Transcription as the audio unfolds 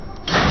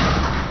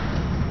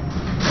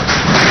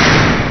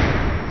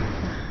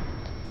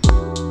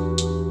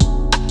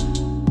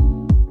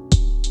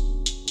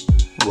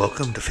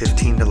Welcome to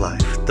 15 to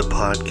Life, the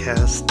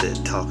podcast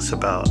that talks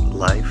about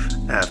life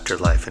after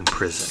life in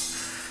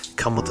prison.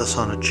 Come with us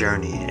on a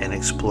journey and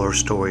explore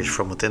stories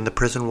from within the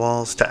prison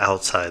walls to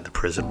outside the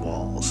prison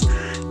walls.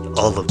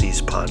 All of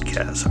these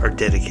podcasts are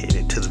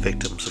dedicated to the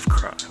victims of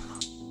crime.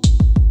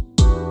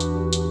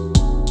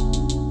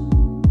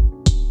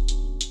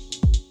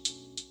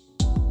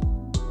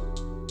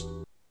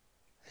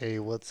 Hey,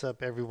 what's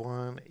up,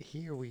 everyone?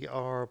 Here we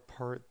are,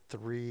 part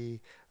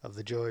 3 of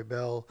the Joey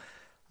Bell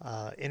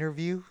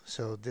interview.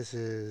 So this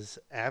is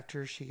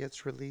after she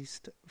gets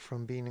released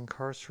from being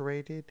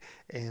incarcerated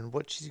and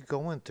what she's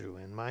going through.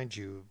 And mind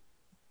you,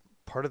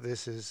 part of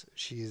this is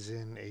she's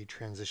in a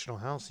transitional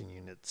housing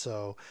unit.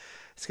 So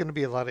it's going to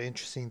be a lot of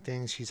interesting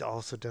things. She's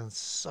also done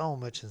so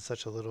much in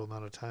such a little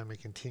amount of time and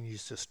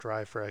continues to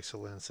strive for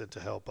excellence and to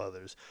help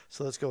others.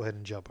 So let's go ahead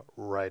and jump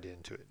right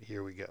into it.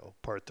 Here we go,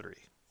 part 3.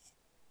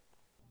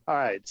 All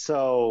right,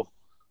 so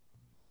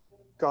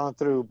gone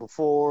through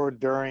before,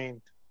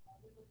 during,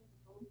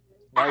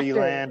 now you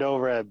land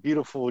over at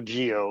beautiful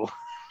Geo.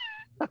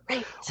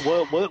 Right.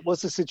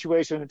 What's the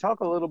situation? And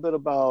talk a little bit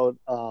about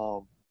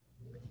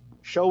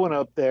showing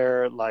up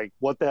there, like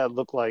what that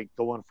looked like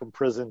going from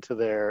prison to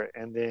there,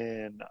 and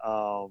then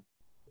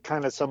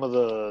kind of some of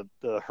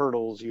the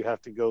hurdles you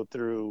have to go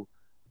through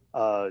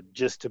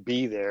just to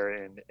be there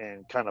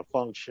and kind of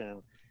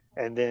function.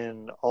 And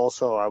then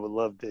also I would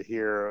love to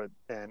hear,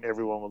 and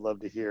everyone would love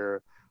to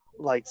hear,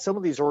 like some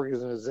of these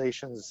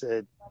organizations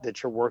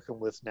that you're working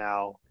with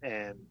now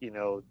and, you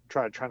know,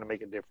 trying to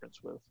make a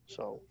difference with.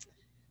 So.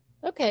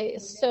 Okay,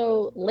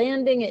 so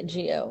landing at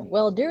Geo.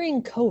 Well,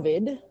 during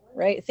COVID,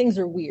 right, things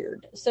are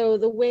weird. So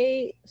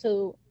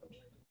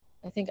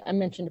I think I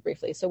mentioned it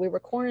briefly. So we were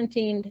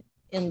quarantined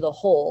in the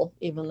hole,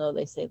 even though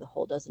they say the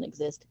hole doesn't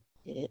exist.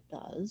 It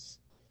does.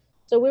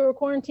 So we were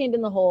quarantined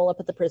in the hole up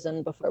at the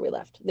prison before we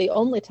left. The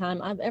only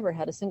time I've ever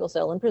had a single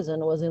cell in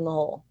prison was in the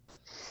hole.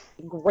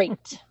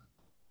 Great.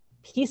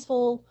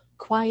 Peaceful,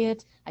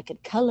 quiet. I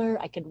could color,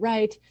 I could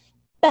write.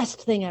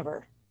 Best thing ever.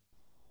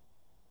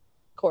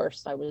 Of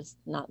course, I was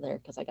not there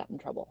because I got in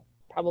trouble.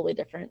 Probably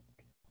different,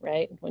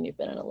 right? When you've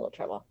been in a little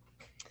trouble.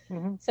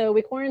 Mm-hmm. So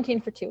we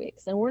quarantined for 2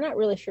 weeks, and we're not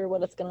really sure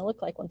what it's going to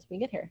look like once we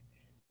get here.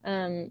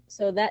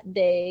 So that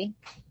day,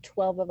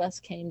 12 of us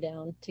came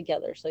down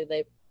together. So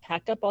they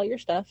pack up all your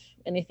stuff.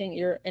 Anything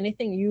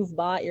you've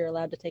bought, you're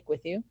allowed to take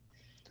with you.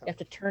 You have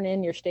to turn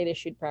in your state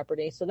issued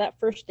property. So that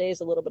first day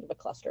is a little bit of a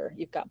cluster.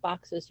 You've got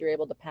boxes you're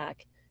able to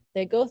pack.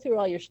 They go through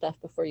all your stuff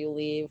before you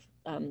leave,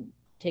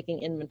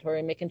 taking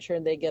inventory, making sure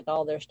they get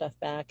all their stuff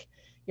back.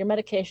 Your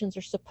medications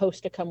are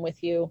supposed to come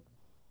with you.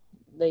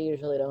 They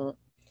usually don't.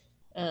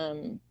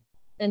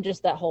 And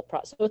just that whole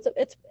process. So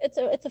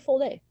it's a full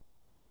day.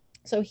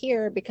 So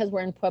here, because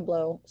we're in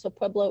Pueblo, so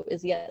Pueblo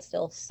is yet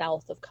still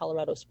south of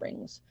Colorado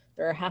Springs.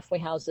 There are halfway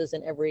houses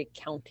in every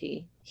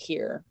county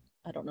here.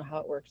 I don't know how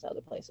it works other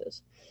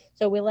places.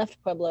 So we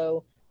left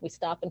Pueblo. We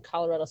stopped in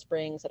Colorado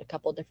Springs at a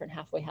couple of different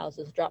halfway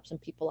houses, dropped some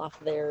people off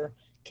there,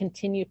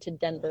 continued to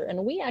Denver.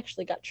 And we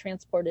actually got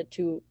transported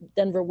to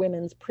Denver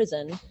Women's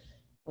Prison.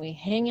 We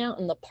hang out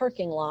in the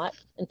parking lot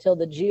until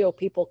the Geo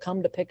people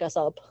come to pick us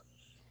up.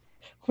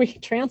 We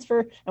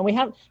transfer, and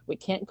we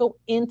can't go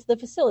into the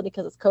facility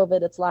because it's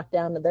COVID, it's locked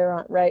down, and they're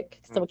on, right?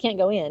 So we can't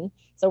go in.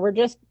 So we're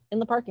just in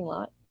the parking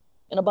lot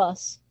in a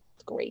bus.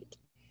 It's great.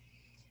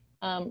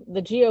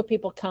 The Geo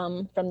people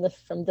come from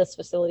this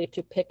facility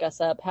to pick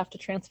us up, have to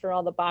transfer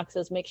all the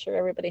boxes, make sure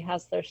everybody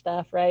has their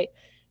stuff, right?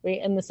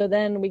 So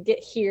then we get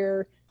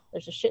here,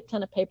 there's a shit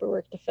ton of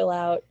paperwork to fill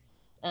out.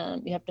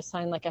 You have to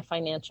sign like a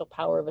financial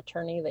power of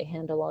attorney. They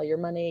handle all your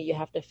money. You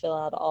have to fill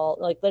out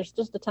there's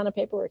just a ton of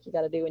paperwork you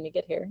got to do when you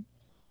get here.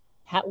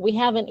 We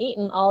haven't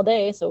eaten all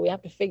day, so we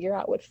have to figure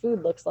out what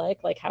food looks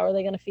like how are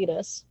they going to feed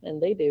us?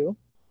 And they do.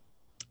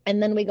 And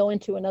then we go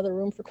into another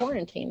room for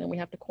quarantine, and we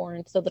have to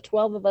quarantine. So the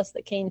 12 of us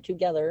that came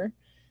together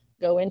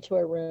go into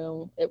a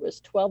room. It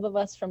was 12 of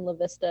us from La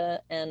Vista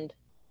 7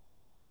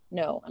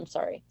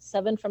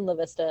 from La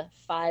Vista,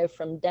 5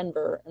 from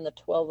Denver, and the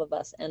 12 of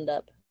us end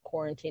up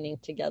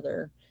quarantining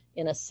together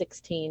in a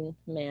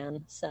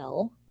 16-man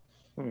cell,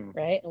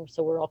 right? And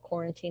so we're all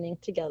quarantining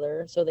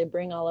together. So they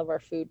bring all of our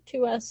food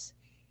to us.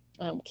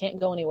 Can't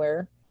go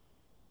anywhere.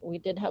 We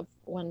did have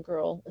one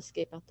girl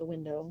escape out the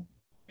window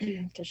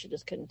because she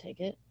just couldn't take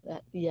it.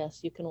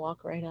 Yes, you can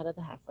walk right out of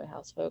the halfway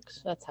house,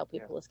 folks. That's how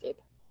people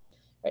escape.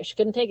 Right? She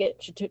couldn't take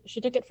it.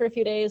 She took it for a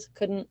few days,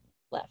 couldn't,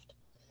 left.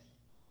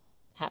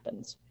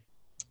 Happens.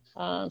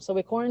 So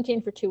we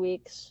quarantined for 2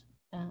 weeks.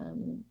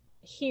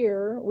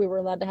 Here, we were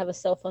allowed to have a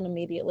cell phone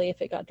immediately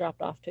if it got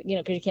dropped off to,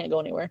 because you can't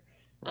go anywhere.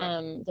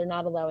 Right. They're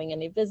not allowing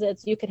any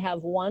visits. You could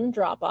have one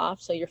drop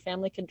off, so your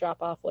family could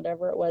drop off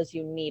whatever it was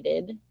you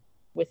needed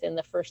within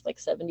the first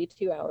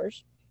 72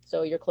 hours.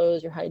 So your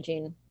clothes, your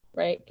hygiene,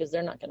 right? Because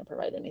they're not going to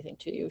provide anything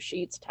to you.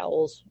 Sheets,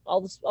 towels,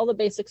 all the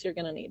basics you're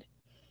going to need.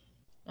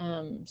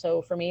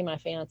 So for me, my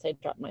fiance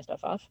dropped my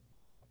stuff off.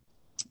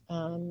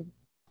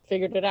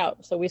 Figured it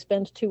out. So we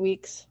spent 2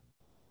 weeks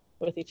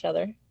with each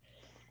other.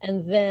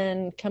 And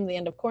then come the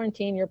end of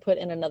quarantine, you're put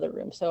in another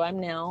room. So I'm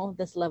now,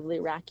 this lovely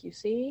rack you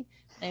see,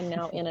 I'm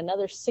now in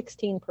another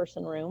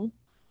 16-person room.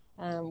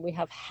 We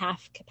have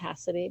half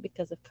capacity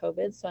because of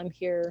COVID. So I'm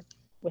here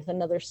with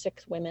another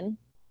 6 women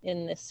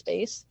in this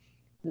space.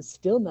 It's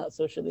still not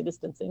socially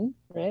distancing,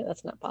 right?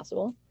 That's not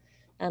possible.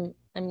 I'm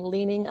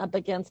leaning up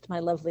against my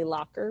lovely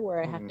locker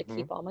where I have to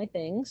keep all my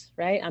things,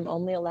 right? I'm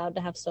only allowed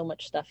to have so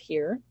much stuff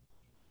here,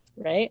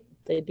 right?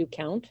 They do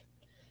count.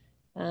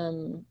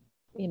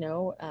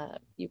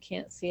 You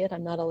can't see it.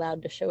 I'm not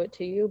allowed to show it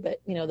to you,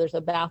 but there's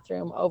a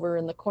bathroom over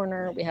in the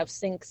corner. We have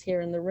sinks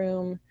here in the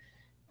room.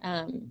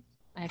 I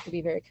have to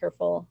be very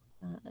careful,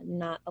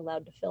 not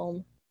allowed to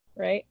film,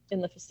 right,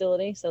 in the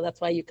facility. So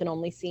that's why you can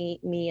only see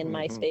me in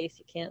my space.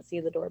 You can't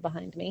see the door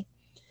behind me,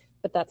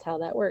 but that's how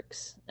that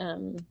works.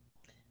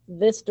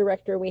 This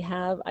director we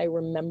have, I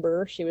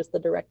remember she was the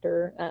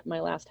director at my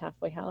last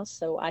halfway house.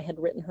 So I had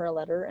written her a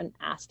letter and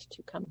asked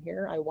to come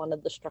here. I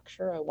wanted the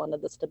structure. I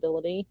wanted the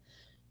stability.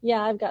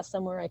 Yeah, I've got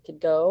somewhere I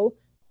could go.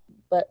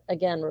 But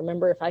again,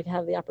 remember, if I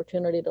have the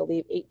opportunity to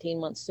leave 18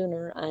 months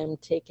sooner, I'm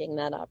taking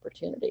that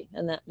opportunity.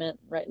 And that meant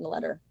writing a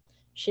letter.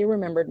 She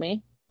remembered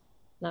me.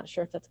 Not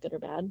sure if that's good or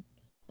bad.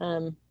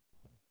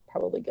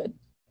 Probably good.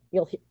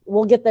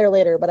 We'll get there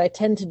later, but I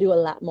tend to do a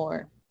lot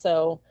more.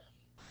 So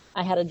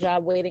I had a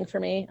job waiting for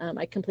me.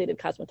 I completed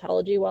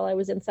cosmetology while I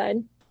was inside.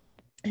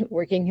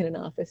 Working in an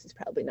office is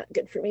probably not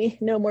good for me.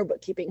 No more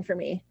bookkeeping for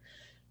me.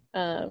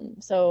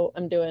 So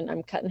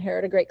I'm cutting hair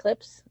at a Great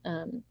Clips.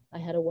 I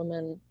had a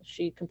woman,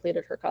 she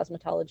completed her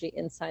cosmetology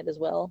inside as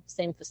well,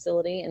 same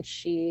facility. And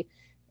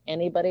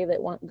anybody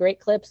that want Great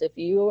Clips, if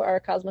you are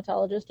a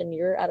cosmetologist and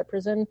you're out of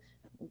prison,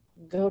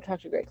 go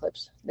talk to Great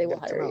Clips. They will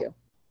hire you,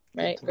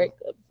 right?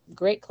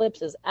 Great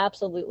Clips is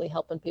absolutely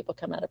helping people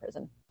come out of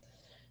prison.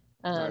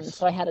 Nice.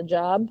 So I had a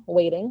job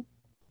waiting,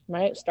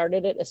 right?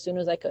 Started it as soon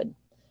as I could.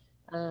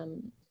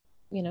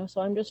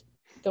 So I'm just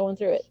going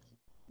through it.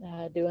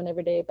 Doing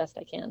every day best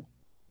I can.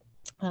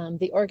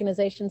 The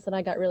organizations that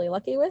I got really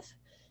lucky with.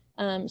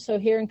 So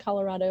here in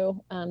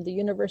Colorado, the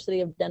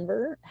University of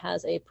Denver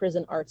has a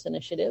prison arts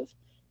initiative.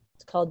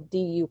 It's called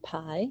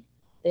DU-PI.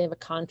 They have a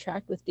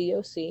contract with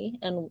DOC,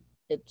 and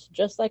it's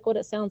just like what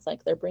it sounds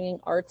like. They're bringing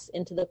arts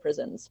into the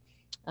prisons,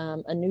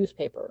 a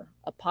newspaper,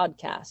 a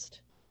podcast,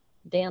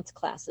 dance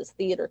classes,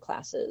 theater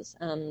classes.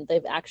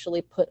 They've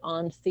actually put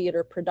on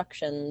theater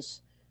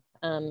productions.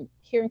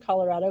 Here in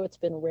Colorado, it's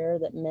been rare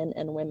that men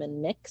and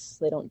women mix.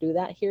 They don't do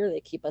that here. They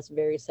keep us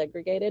very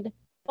segregated.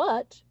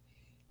 But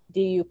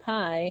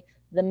DU-PI,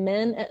 the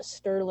men at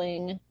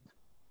Sterling,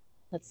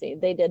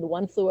 they did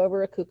One Flew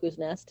Over a Cuckoo's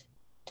Nest,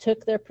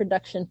 took their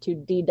production to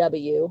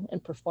DW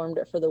and performed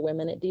it for the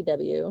women at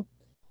DW.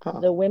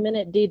 The women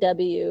at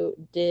DW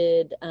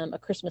did A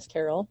Christmas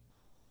Carol,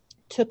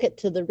 took it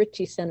to the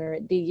Ritchie Center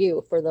at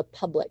DU for the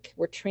public,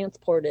 were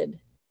transported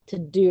to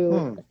do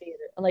a theater.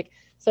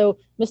 So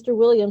Mr.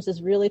 Williams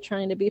is really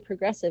trying to be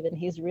progressive, and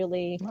he's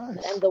really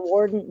nice. And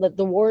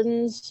the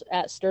wardens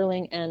at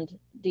Sterling and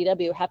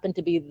DW happen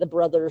to be the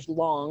brothers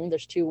Long.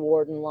 There's 2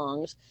 Warden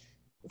Longs.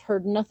 I've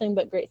heard nothing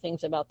but great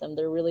things about them.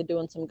 They're really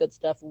doing some good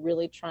stuff,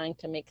 really trying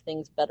to make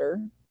things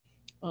better.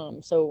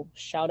 So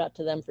shout out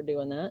to them for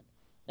doing that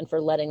and for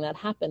letting that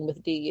happen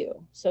with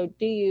DU. So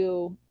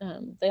DU,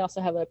 they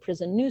also have a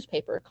prison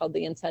newspaper called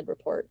the Inside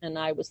Report, and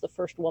I was the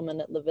first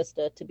woman at La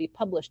Vista to be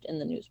published in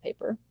the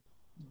newspaper.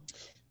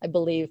 I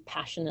believe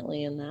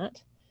passionately in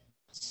that.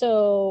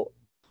 So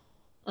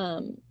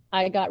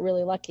I got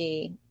really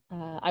lucky.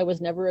 I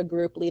was never a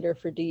group leader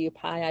for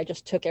DU-PI. I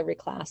just took every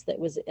class that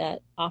was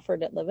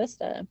offered at La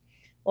Vista.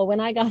 Well, when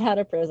I got out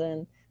of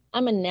prison,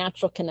 I'm a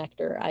natural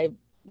connector. I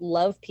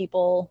love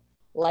people,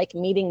 like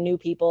meeting new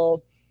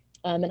people.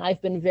 And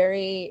I've been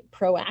very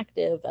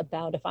proactive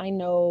about if I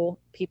know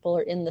people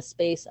are in the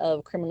space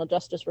of criminal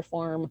justice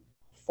reform,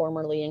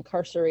 formerly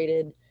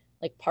incarcerated,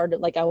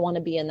 I want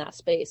to be in that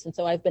space. And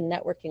so I've been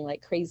networking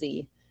like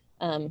crazy.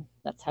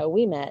 That's how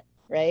we met,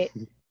 right?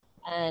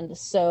 And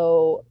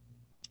so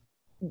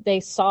they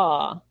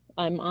saw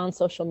I'm on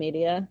social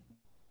media.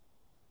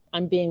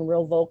 I'm being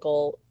real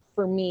vocal.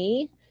 For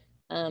me,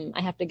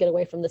 I have to get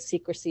away from the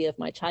secrecy of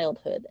my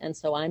childhood. And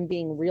so I'm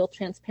being real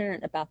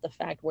transparent about the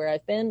fact where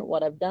I've been,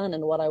 what I've done,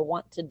 and what I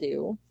want to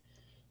do.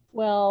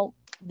 Well,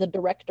 the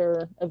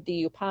director of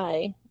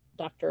DU-PI,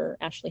 Dr.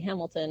 Ashley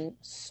Hamilton,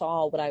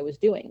 saw what I was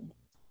doing.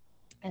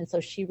 And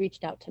so she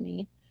reached out to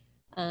me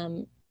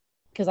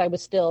because I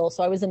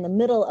was in the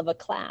middle of a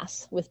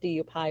class with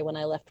DU-PI when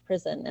I left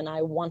prison, and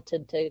I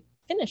wanted to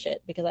finish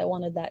it because I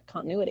wanted that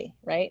continuity,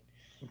 right?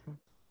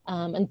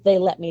 And they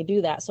let me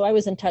do that. So I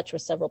was in touch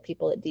with several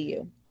people at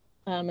DU.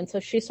 And so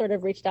she sort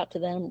of reached out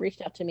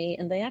to me,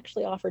 and they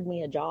actually offered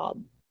me a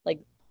job.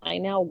 I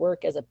now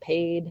work as a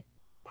paid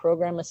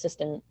program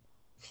assistant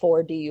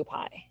for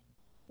DU-PI.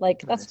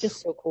 That's just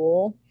so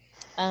cool.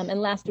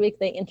 And last week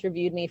they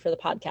interviewed me for the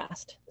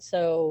podcast.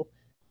 So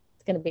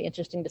it's going to be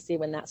interesting to see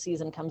when that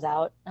season comes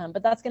out.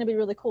 But that's going to be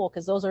really cool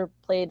because those are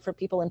played for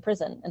people in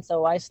prison. And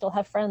so I still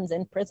have friends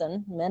in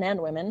prison, men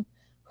and women,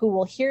 who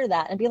will hear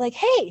that and be like,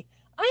 hey,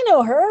 I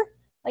know her.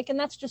 Like, and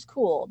that's just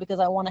cool because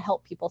I want to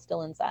help people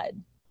still inside.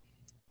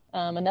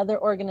 Another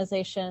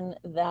organization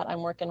that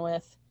I'm working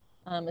with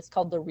is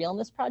called the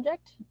Realness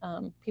Project.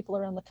 People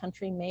around the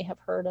country may have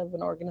heard of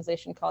an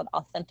organization called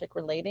Authentic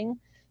Relating.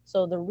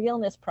 So the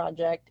Realness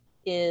Project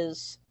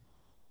is,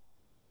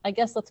 I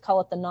guess let's call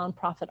it the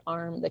nonprofit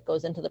arm that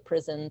goes into the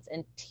prisons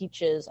and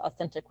teaches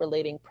authentic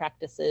relating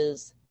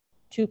practices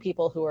to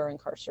people who are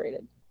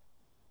incarcerated.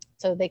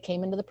 So they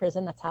came into the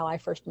prison. That's how I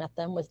first met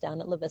them, was down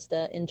at La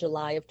Vista in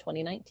July of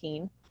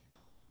 2019.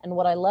 And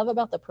what I love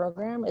about the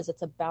program is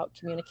it's about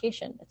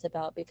communication. It's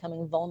about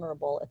becoming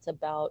vulnerable. It's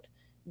about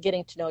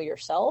getting to know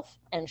yourself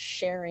and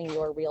sharing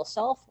your real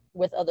self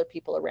with other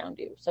people around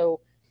you.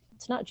 So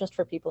it's not just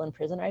for people in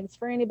prison, right? It's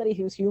for anybody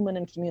who's human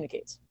and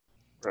communicates.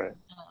 Right.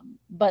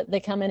 But they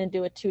come in and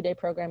do a 2-day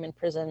program in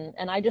prison.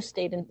 And I just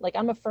stayed in, like,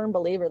 I'm a firm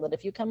believer that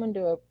if you come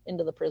into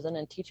the prison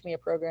and teach me a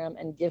program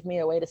and give me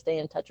a way to stay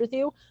in touch with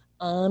you,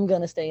 I'm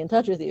going to stay in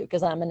touch with you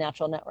because I'm a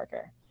natural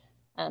networker.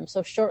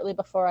 So shortly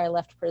before I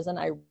left prison,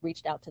 I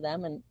reached out to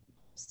them and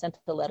sent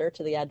a letter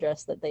to the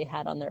address that they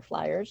had on their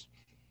flyers.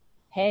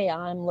 Hey,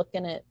 I'm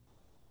looking at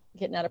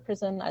getting out of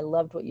prison. I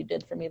loved what you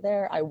did for me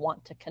there. I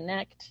want to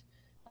connect.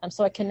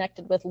 So I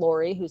connected with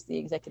Lori, who's the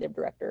executive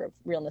director of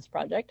Realness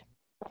Project.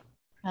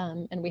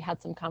 And we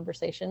had some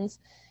conversations.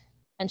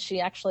 And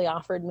she actually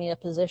offered me a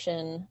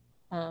position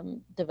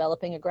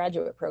developing a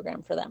graduate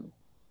program for them.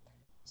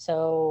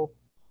 So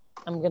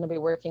I'm going to be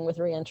working with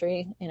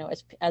Reentry,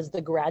 as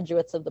the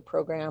graduates of the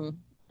program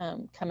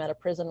come out of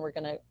prison, we're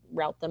going to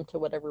route them to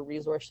whatever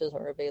resources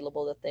are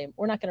available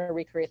we're not going to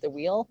recreate the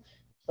wheel,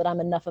 but I'm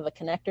enough of a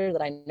connector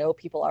that I know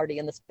people already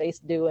in the space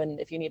do. And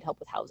if you need help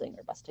with housing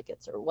or bus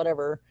tickets or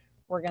whatever,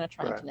 we're going to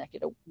try and connect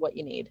you to what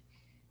you need.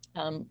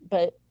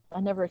 But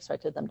I never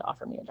expected them to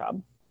offer me a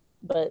job,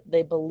 but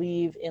they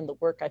believe in the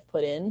work I've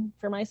put in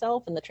for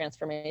myself and the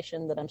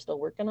transformation that I'm still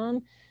working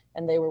on.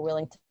 And they were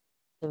willing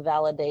to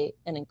validate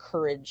and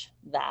encourage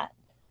that.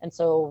 And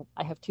so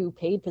I have 2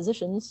 paid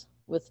positions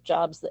with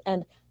jobs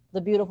and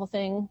the beautiful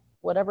thing,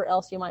 whatever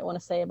else you might want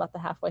to say about the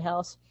halfway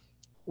house,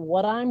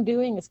 what I'm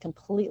doing is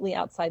completely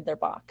outside their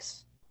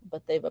box,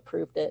 but they've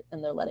approved it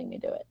and they're letting me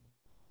do it.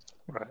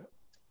 Right.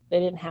 They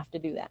didn't have to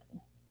do that,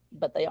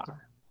 but they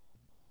are.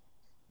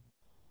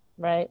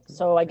 Right.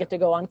 So I get to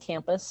go on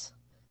campus.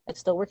 I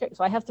still work.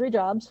 So I have 3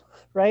 jobs,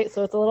 right?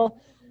 So it's a little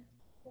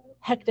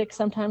hectic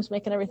sometimes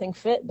making everything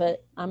fit,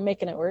 but I'm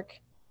making it work.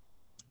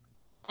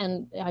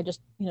 And I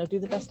just, do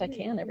the best I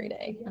can every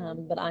day.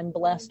 But I'm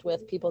blessed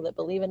with people that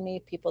believe in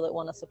me, people that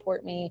want to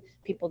support me,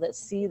 people that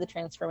see the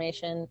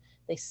transformation.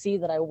 They see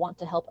that I want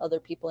to help other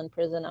people in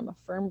prison. I'm a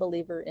firm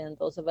believer in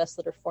those of us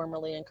that are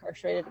formerly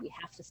incarcerated. We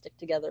have to stick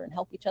together and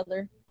help each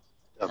other.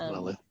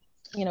 Definitely.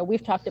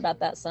 We've talked about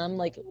that some,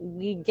 like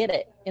we get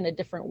it in a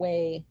different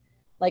way.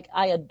 Like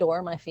I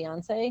adore my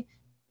fiance,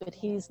 but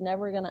he's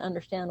never going to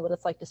understand what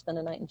it's like to spend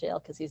a night in jail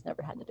because he's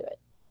never had to do it.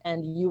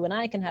 And you and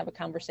I can have a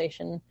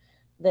conversation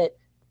that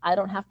I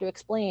don't have to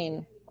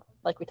explain,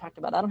 like we talked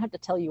about. I don't have to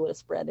tell you what a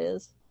spread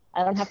is.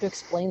 I don't have to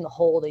explain the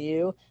whole to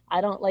you.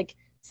 I don't like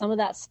some of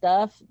that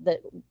stuff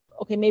that,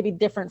 okay, maybe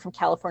different from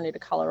California to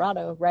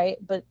Colorado, right?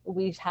 But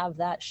we have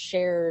that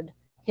shared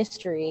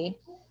history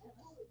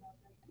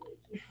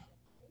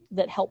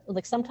that help.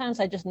 Like sometimes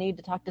I just need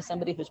to talk to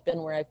somebody who's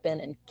been where I've been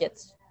and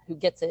who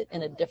gets it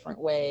in a different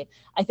way.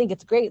 I think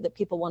it's great that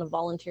people want to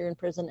volunteer in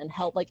prison and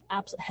help. Like,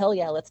 hell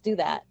yeah, let's do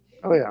that.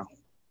 Oh yeah,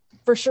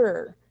 for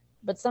sure.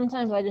 But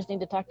sometimes I just need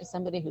to talk to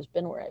somebody who's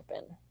been where I've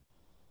been.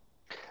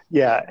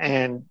 Yeah,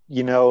 and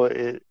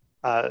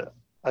I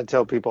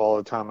tell people all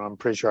the time, and I'm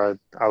pretty sure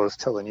I was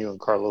telling you and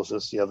Carlos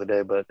this the other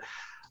day, but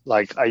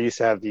like I used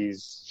to have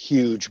these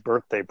huge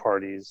birthday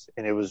parties,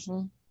 and it was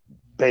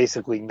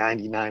basically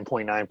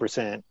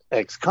 99.9%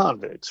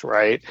 ex-convicts,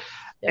 right?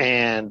 Yeah.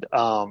 And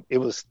it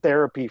was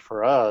therapy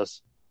for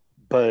us,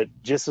 but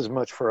just as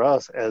much for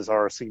us as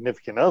our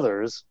significant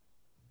others,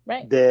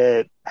 right,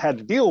 that had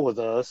to deal with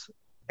us.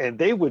 And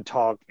they would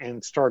talk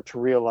and start to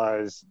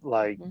realize,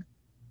 like,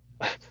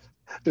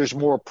 there's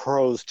more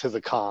pros to the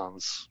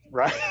cons,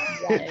 right?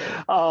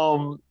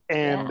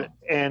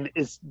 And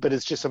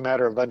it's just a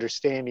matter of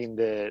understanding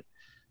that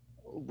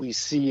we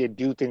see and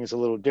do things a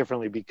little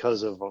differently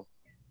because of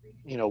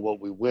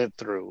what we went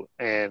through,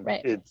 and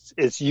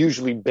it's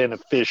usually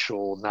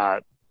beneficial,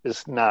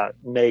 it's not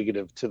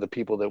negative to the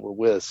people that we're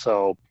with.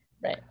 So,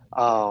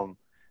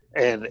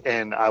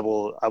 And I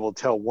will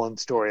tell one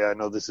story. I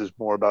know this is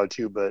more about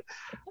you, but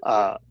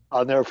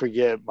I'll never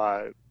forget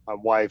my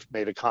wife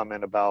made a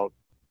comment about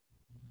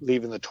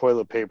leaving the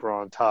toilet paper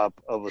on top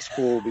of a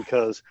school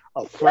because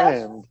a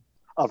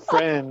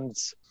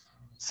friend's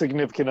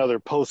significant other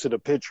posted a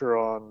picture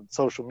on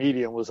social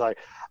media and was like,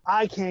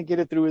 I can't get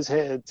it through his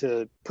head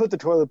to put the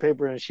toilet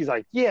paper in. And she's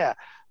like, yeah,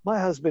 my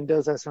husband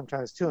does that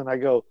sometimes too. And I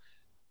go,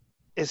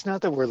 it's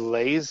not that we're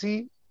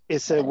lazy.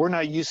 It's that we're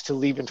not used to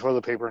leaving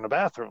toilet paper in the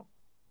bathroom.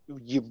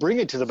 You bring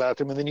it to the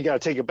bathroom and then you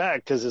got to take it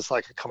back because it's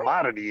like a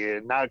commodity,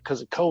 and not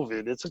because of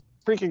COVID. It's a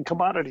freaking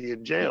commodity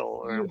in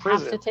jail or in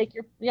prison. You have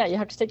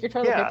to take your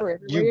toilet paper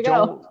wherever you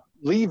go.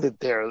 leave it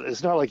there.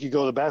 It's not like you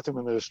go to the bathroom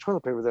and there's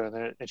toilet paper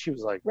there. And she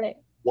was like, Right.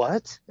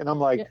 what? And I'm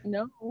like, Yeah,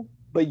 no.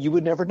 but you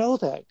would never know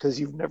that because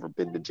you've never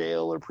been to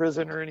jail or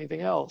prison or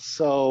anything else.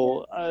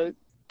 So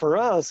for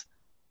us,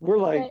 we're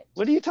like, Right.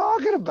 what are you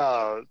talking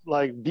about?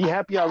 Like, be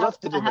happy I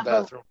left it in the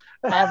bathroom.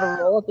 I have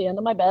a roll at the end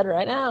of my bed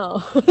right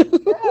now.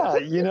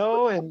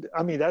 Yeah, and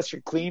I mean, that's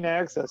your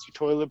Kleenex, that's your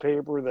toilet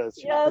paper,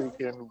 that's your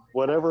freaking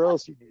whatever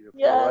else you need it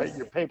for, right?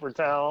 Your paper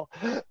towel.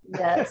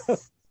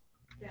 Yes.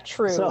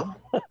 True. So,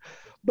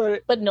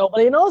 but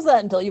nobody knows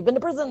that until you've been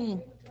to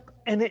prison.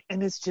 And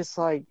it's just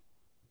like,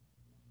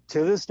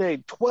 to this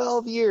day,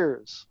 12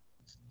 years,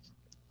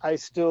 I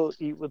still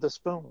eat with a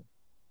spoon.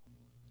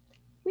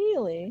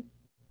 Really?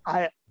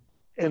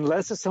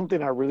 Unless it's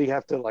something I really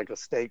have to, like a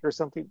steak or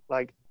something,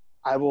 like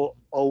I will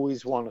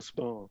always want a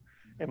spoon.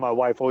 And my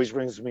wife always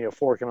brings me a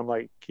fork and I'm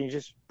like, can you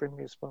just bring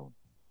me a spoon?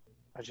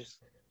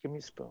 Give me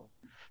a spoon.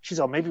 She's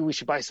like, maybe we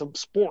should buy some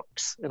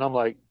sporks. And I'm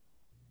like,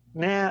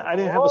 nah, I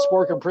didn't have a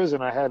spork in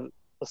prison. I had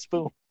a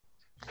spoon.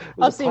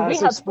 We had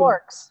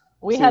sporks.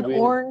 We had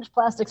orange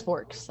plastic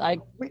sporks.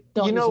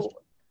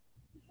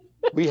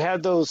 We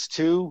had those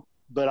too,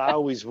 but I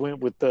always went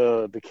with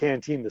the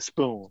canteen, the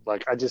spoon.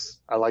 Like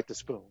I like the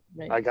spoon.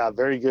 Right. I got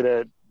very good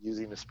at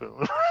using the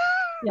spoon.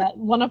 Yeah,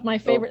 one of my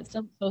favorites.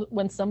 So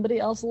when somebody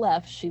else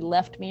left, she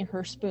left me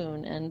her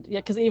spoon, and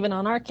because even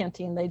on our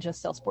canteen they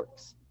just sell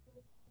sporks.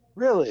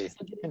 Really?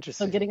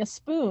 Interesting. So getting a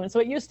spoon. So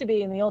it used to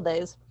be in the old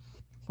days,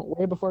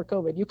 way before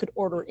COVID, you could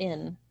order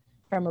in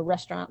from a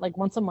restaurant, like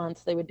once a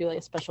month they would do like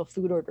a special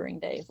food ordering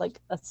day, like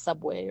a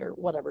Subway or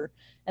whatever,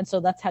 and so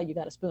that's how you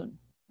got a spoon,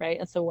 right?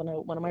 And so when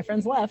one of my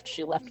friends left,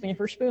 she left me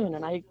her spoon,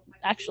 and I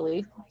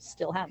actually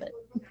still have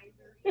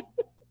it.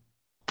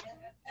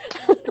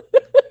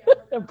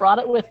 I brought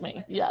it with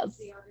me. Yes.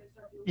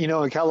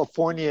 In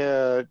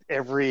California,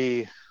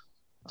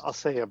 I'll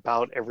say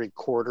about every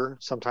quarter,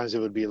 sometimes it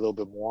would be a little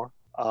bit more.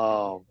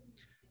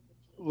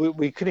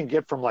 We couldn't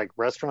get from like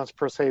restaurants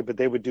per se, but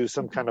they would do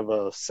some kind of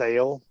a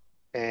sale.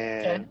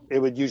 And it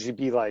would usually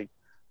be like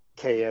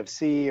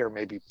KFC or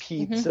maybe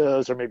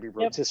pizzas or maybe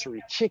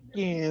rotisserie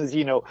chickens,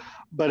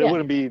 but it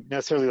wouldn't be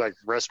necessarily like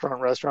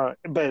restaurant,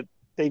 but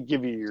they'd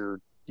give you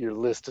your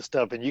list of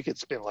stuff and you could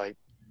spend like,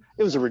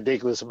 it was a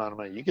ridiculous amount of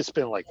money. You could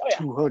spend like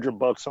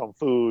 $200 on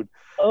food.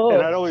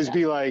 And I'd always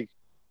be like,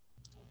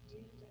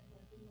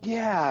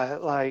 yeah,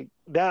 like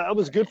that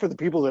was good for the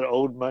people that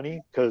owed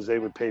money because they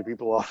would pay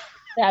people off.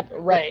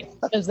 Right.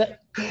 But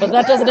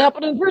that doesn't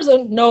happen in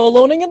prison. No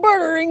loaning and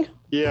bartering.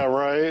 Yeah,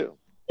 right.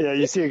 Yeah,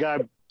 you see a guy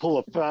pull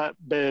a fat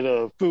bed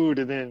of food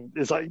and then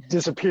it's like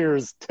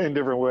disappears 10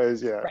 different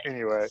ways. Yeah. Right.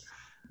 Anyway.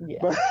 Yeah.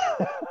 But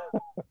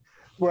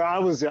where I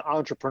was the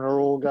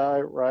entrepreneurial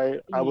guy, right?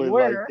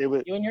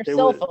 You and your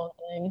cell phone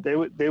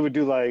thing. They would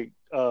do like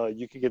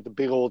you could get the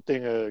big old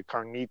thing of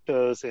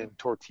carnitas and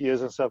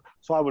tortillas and stuff.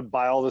 So I would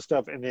buy all this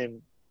stuff and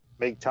then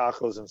make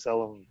tacos and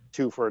sell them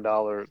 2 for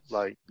 $1.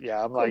 Like,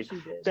 yeah, I'm like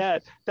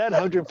that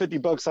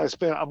 $150 I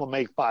spent, I'm gonna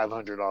make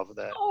 500 off of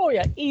that. Oh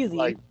yeah, easy.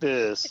 Like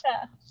this.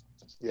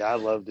 Yeah, I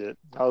loved it.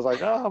 I was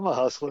like, oh, I'm a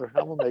hustler.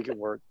 I'm gonna make it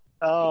work.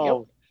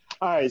 All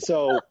right,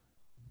 so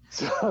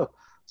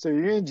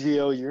you're in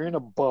jail, you're in a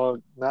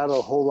bunk, not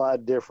a whole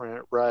lot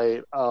different,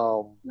 right?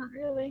 Not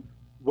really.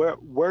 Where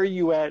are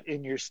you at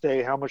in your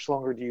stay? How much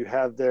longer do you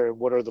have there, and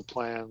what are the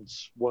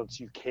plans once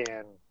you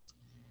can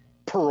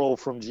parole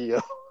from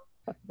jail?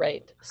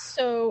 Right.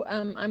 So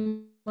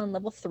I'm on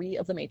level 3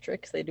 of the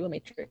matrix. They do a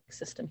matrix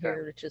system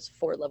here, which is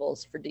 4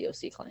 levels for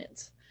DOC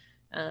clients.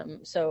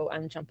 So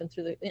I'm jumping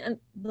through and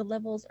the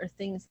levels are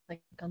things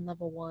like on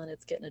level 1,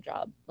 it's getting a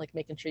job, like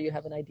making sure you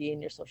have an ID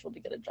in your social to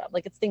get a job.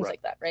 Like it's things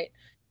like that, right?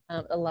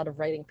 A lot of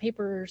writing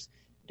papers,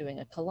 doing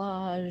a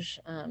collage,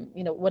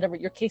 whatever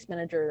your case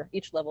manager,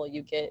 each level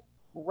you get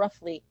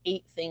roughly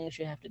 8 things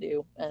you have to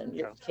do, and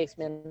your case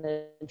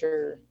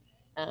manager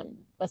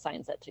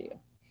assigns that to you.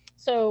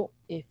 So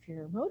if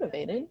you're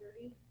motivated,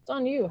 it's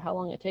on you how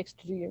long it takes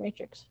to do your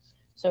matrix.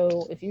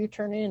 So if you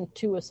turn in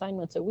 2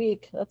 assignments a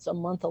week, that's a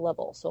month a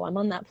level. So I'm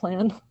on that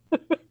plan.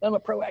 I'm a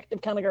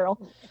proactive kind of girl.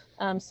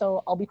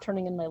 So I'll be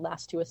turning in my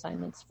last 2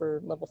 assignments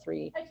for level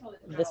 3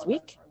 this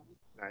week.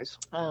 Nice.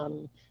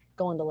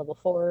 Going to level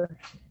 4.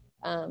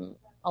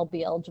 I'll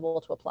be eligible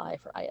to apply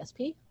for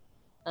ISP.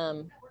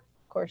 Of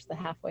course, the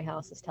halfway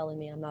house is telling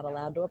me I'm not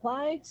allowed to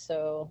apply.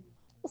 So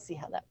we'll see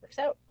how that works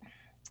out.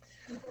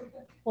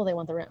 Well, they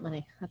want the rent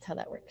money. That's how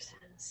that works.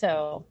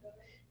 So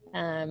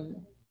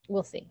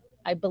we'll see.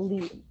 I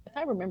believe, if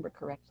I remember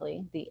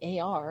correctly, the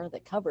AR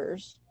that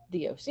covers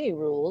DOC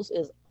rules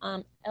is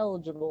I'm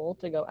eligible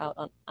to go out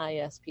on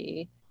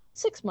ISP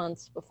 6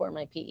 months before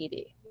my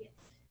PED.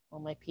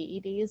 Well, my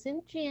PED is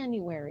in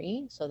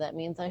January, so that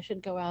means I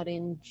should go out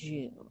in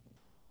June.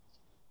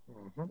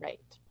 Mm-hmm. Right.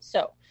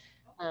 So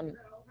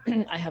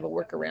I have a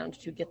workaround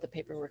to get the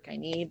paperwork I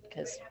need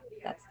because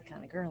that's the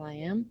kind of girl I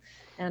am.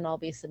 And I'll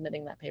be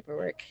submitting that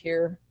paperwork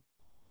here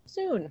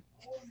soon.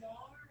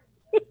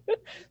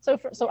 So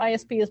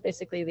ISP is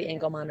basically the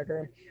angle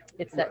monitor.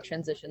 It's that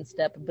transition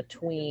step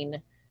between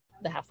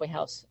the halfway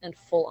house and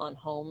full on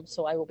home.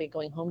 So I will be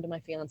going home to my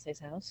fiance's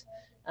house.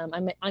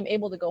 I'm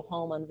able to go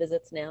home on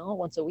visits now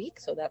once a week,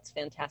 so that's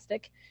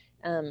fantastic.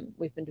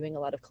 We've been doing a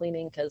lot of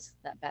cleaning because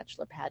that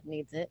bachelor pad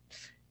needs it,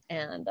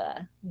 and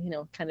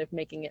kind of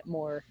making it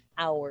more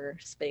our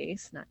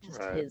space, not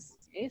just his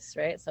space,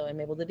 right? So I'm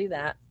able to do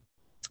that.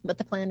 But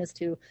the plan is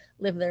to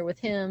live there with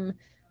him.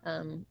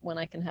 When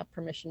I can have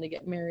permission to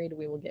get married,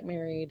 we will get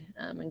married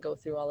and go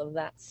through all of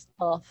that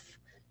stuff.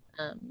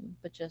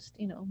 But just,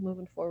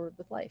 moving forward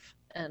with life.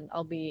 And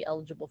I'll be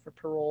eligible for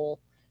parole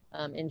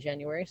in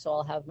January. So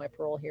I'll have my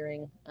parole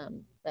hearing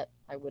that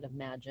I would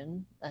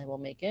imagine I will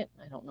make it.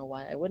 I don't know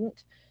why I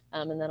wouldn't.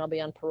 And then I'll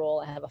be on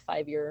parole. I have a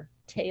 5-year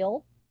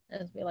tail,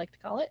 as we like to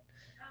call it.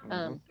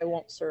 I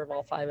won't serve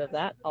all 5 of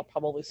that. I'll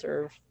probably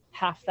serve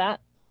half that,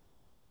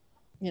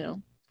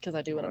 because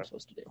I do what I'm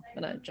supposed to do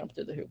and I jump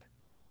through the hoop.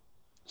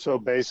 So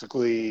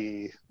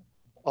basically,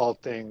 all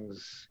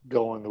things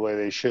going the way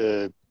they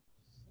should.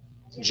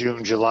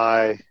 June,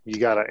 July, you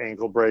got an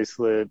ankle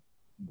bracelet.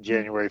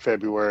 January,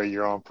 February,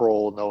 you're on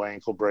parole, no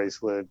ankle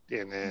bracelet.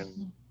 And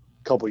then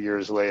a couple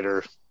years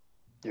later,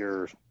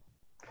 you're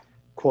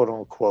quote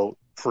unquote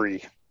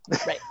free.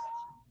 Right.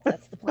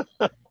 That's the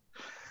plan.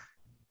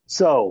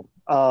 So,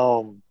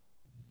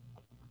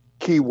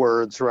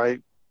 keywords,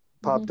 right?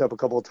 Popped up a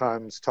couple of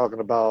times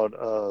talking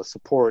about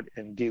support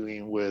and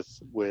dealing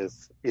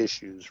with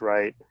issues,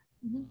 right?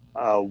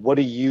 What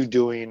are you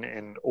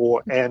doing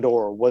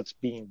or what's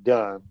being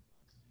done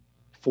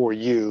for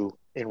you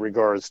in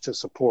regards to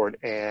support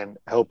and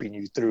helping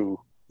you through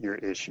your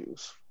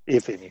issues,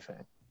 if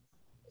anything?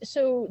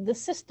 So the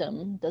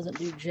system doesn't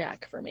do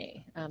jack for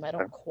me. I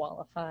don't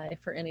qualify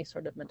for any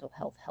sort of mental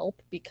health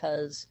help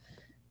because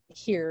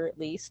here, at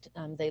least,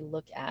 they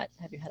look at,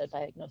 have you had a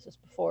diagnosis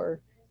before?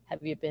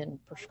 Have you been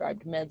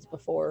prescribed meds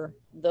before?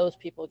 Those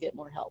people get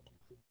more help.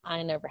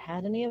 I never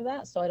had any of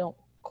that, so I don't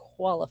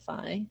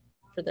qualify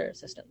for their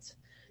assistance.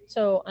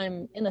 So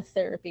I'm in a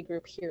therapy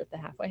group here at the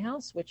halfway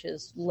house, which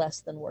is less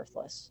than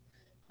worthless.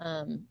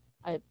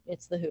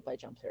 It's the hoop I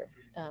jump through.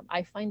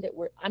 I find it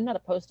I'm not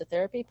opposed to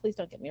therapy. Please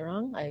don't get me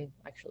wrong. I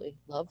actually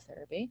love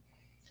therapy.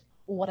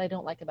 What I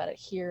don't like about it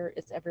here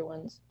is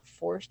everyone's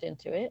forced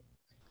into it.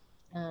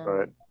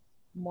 Right.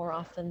 More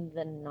often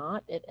than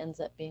not, it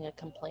ends up being a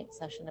complaint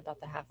session about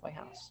the halfway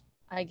house.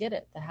 I get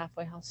it. The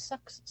halfway house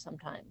sucks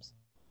sometimes.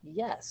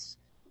 Yes,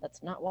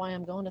 that's not why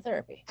I'm going to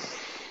therapy.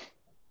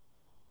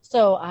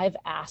 So I've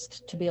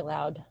asked to be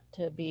allowed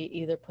to be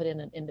either put in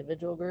an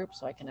individual group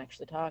so I can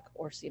actually talk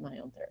or see my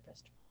own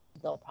therapist.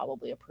 They'll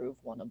probably approve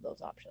one of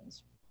those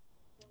options.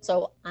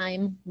 So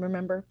I'm,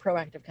 remember,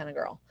 proactive kind of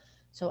girl.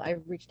 So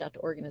I've reached out to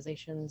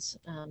organizations.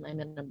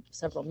 I'm in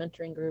several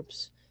mentoring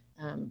groups.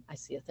 I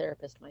see a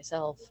therapist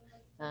myself.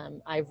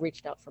 I've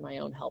reached out for my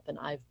own help, and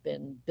I've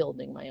been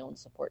building my own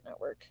support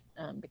network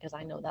because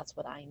I know that's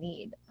what I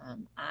need.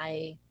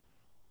 I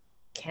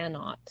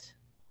cannot,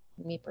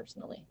 me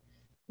personally,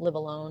 live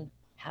alone,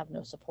 have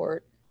no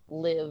support,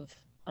 live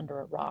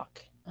under a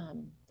rock.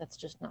 That's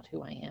just not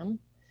who I am.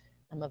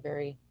 I'm a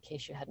very, in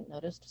case you hadn't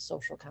noticed,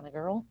 social kind of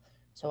girl.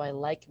 So I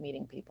like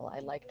meeting people. I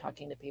like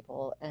talking to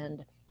people.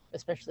 And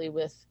especially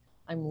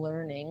I'm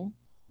learning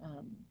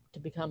to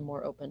become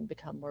more open,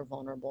 become more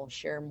vulnerable,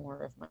 share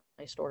more of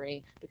my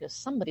story, because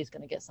somebody's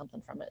going to get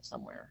something from it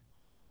somewhere.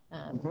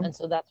 And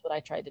so that's what I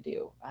try to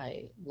do.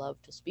 I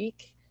love to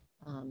speak,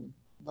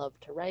 love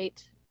to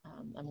write.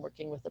 I'm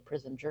working with the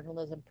Prison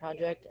Journalism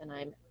Project, and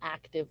I'm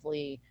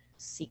actively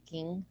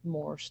seeking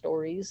more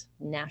stories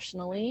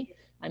nationally.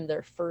 I'm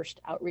their first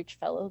outreach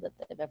fellow that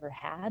they've ever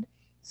had.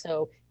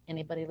 So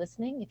anybody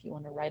listening, if you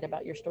want to write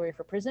about your story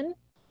for prison,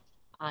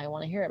 I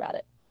want to hear about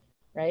it,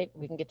 right?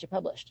 We can get you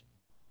published.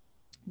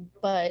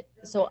 But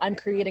so I'm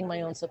creating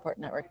my own support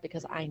network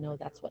because I know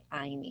that's what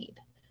I need.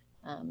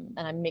 And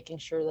I'm making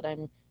sure that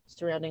I'm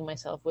surrounding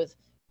myself with,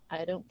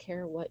 I don't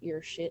care what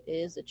your shit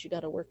is that you got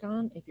to work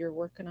on. If you're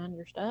working on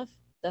your stuff,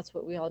 that's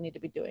what we all need to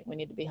be doing. We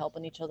need to be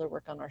helping each other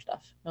work on our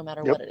stuff, no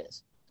matter what it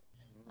is.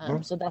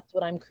 So that's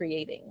what I'm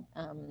creating.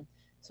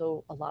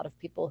 So a lot of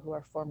people who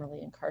are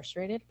formerly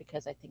incarcerated,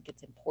 because I think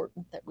it's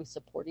important that we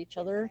support each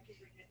other.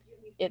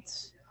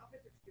 It's,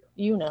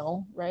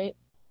 right?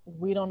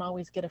 We don't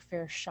always get a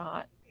fair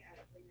shot.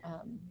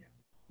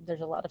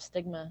 There's a lot of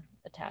stigma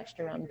attached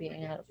around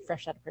being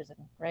fresh out of prison,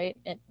 right?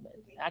 And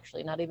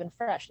actually not even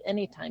fresh.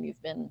 Anytime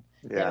you've been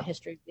you have a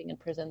history of being in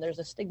prison, there's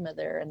a stigma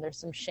there and there's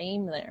some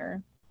shame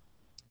there.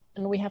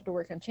 And we have to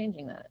work on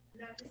changing that.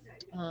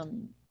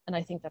 And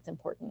I think that's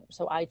important.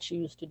 So I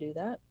choose to do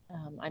that.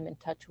 I'm in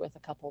touch with a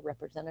couple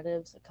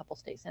representatives, a couple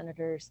state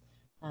senators,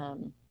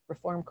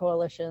 reform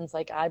coalitions.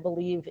 Like, I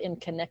believe in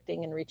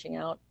connecting and reaching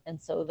out.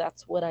 And so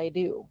that's what I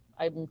do.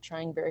 I'm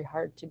trying very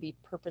hard to be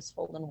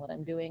purposeful in what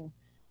I'm doing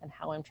and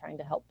how I'm trying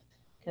to help.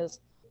 Because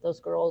those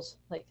girls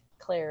like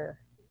Claire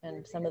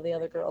and some of the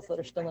other girls that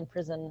are still in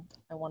prison,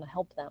 I want to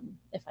help them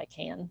if I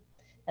can.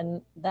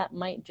 And that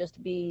might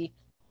just be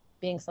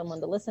being someone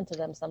to listen to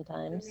them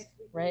sometimes,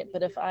 right?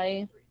 But if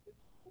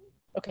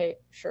okay,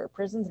 sure,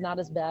 prison's not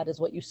as bad as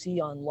what you see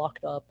on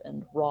Locked Up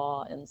and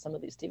Raw and some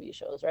of these TV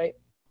shows, right?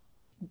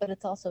 but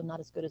it's also not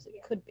as good as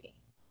it could be.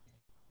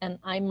 And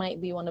I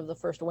might be one of the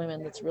first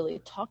women that's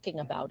really talking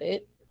about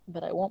it,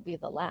 but I won't be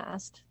the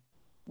last.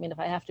 I mean, if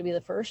I have to be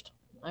the first,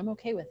 I'm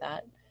okay with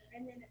that.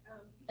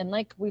 And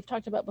like we've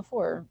talked about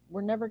before,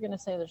 we're never going to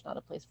say there's not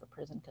a place for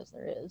prison, because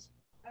there is.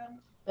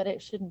 But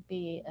it shouldn't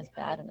be as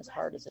bad and as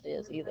hard as it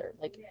is either.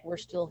 Like, we're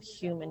still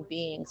human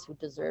beings who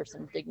deserve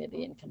some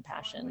dignity and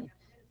compassion.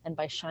 And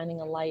by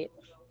shining a light,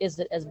 is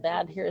it as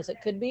bad here as it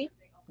could be?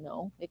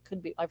 No, it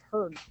could be. I've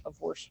heard of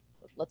worse.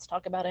 Let's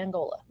talk about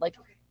Angola. Like,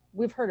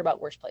 we've heard about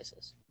worse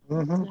places.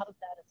 It's not as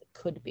bad as it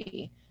could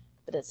be,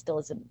 but it still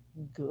isn't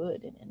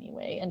good in any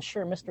way. And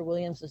sure, Mr.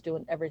 Williams is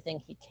doing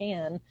everything he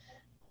can,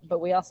 but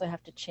we also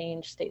have to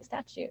change state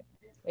statute.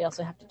 We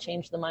also have to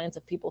change the minds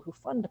of people who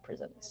fund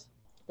prisons.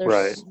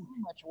 There's so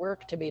much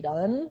work to be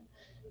done,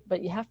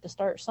 but you have to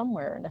start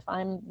somewhere. And if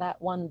I'm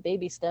that one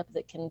baby step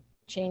that can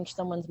change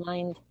someone's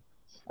mind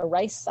a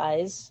rice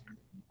size,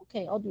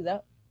 okay, I'll do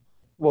that.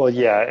 Well,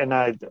 yeah, and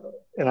I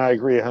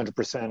agree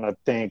 100%. I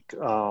think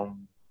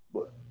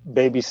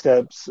baby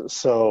steps.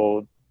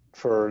 So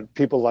for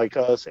people like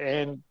us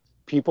and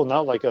people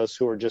not like us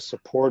who are just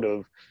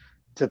supportive,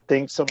 to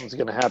think something's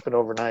going to happen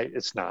overnight,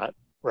 it's not,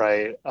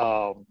 right?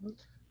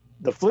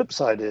 The flip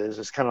side is,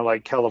 it's kind of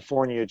like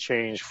California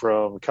changed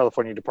from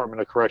California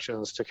Department of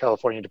Corrections to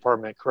California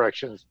Department of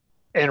Corrections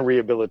and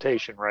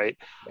Rehabilitation, right?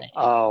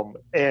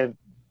 And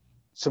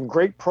some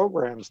great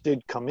programs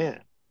did come in.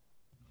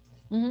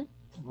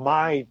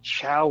 My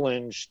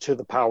challenge to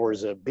the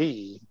powers that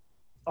be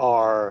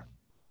are,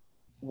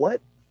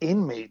 what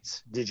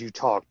inmates did you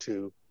talk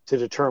to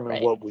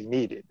determine what we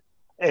needed?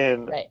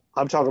 And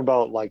I'm talking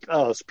about, like,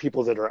 us,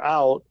 people that are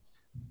out.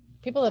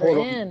 People that are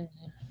in.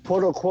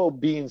 Quote unquote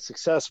being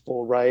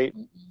successful, right?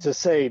 To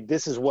say,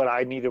 this is what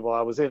I needed while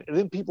I was in. And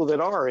then people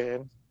that are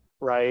in,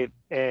 right?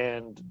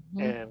 And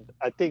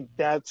I think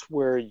that's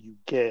where you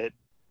get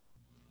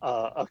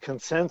a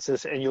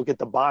consensus, and you'll get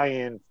the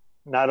buy-in,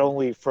 not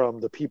only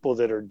from the people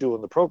that are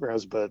doing the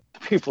programs, but the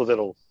people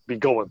that'll be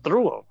going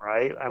through them,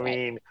 right? I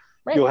mean,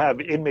 you'll have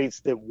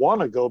inmates that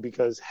want to go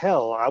because,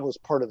 hell, I was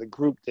part of the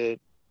group that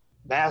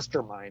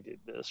masterminded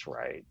this,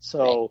 right?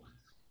 So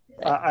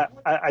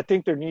I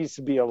think there needs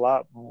to be a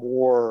lot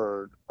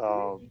more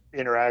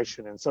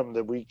interaction, and something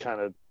that we kind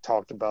of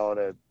talked about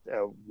at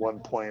one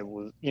point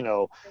was,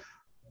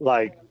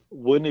 like,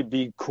 wouldn't it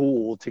be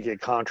cool to get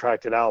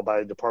contracted out by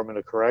the Department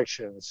of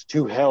Corrections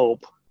to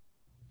help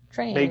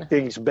make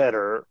things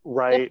better,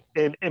 right?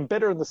 And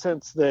better in the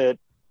sense that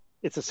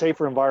it's a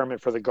safer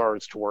environment for the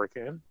guards to work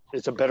in.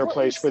 It's a better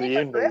place for the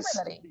inmates.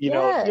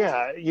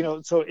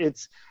 So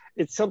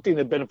it's something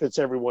that benefits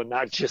everyone,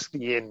 not just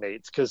the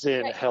inmates, because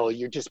then hell,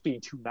 you're just being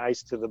too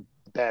nice to the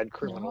bad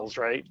criminals,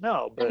 right?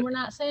 No, but and we're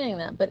not saying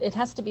that, but it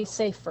has to be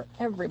safe for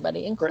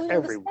everybody, including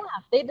the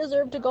staff. They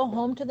deserve to go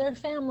home to their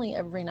family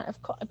every night.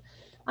 Of course,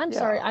 I'm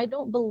sorry, I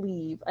don't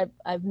believe.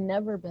 I've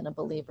never been a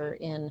believer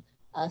in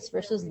us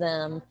versus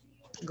them,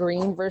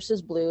 green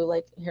versus blue,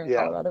 like here in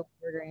Colorado,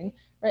 we're green,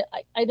 right?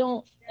 I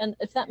don't, and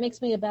if that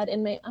makes me a bad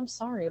inmate, I'm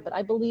sorry, but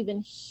I believe in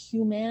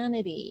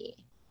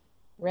humanity.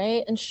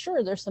 Right? And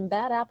sure, there's some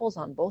bad apples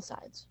on both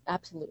sides.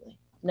 Absolutely.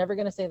 Never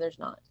going to say there's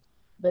not.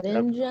 But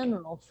in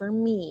general, for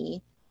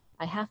me,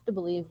 I have to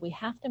believe we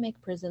have to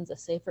make prisons a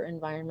safer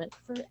environment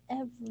for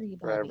everybody.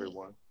 For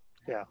everyone.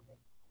 Yeah.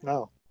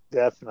 No,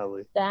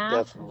 definitely.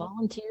 Staff,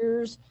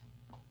 volunteers,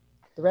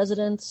 the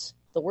residents,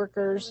 the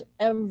workers,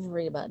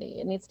 everybody.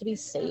 It needs to be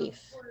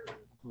safe.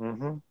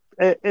 And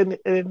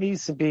it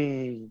needs to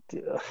be...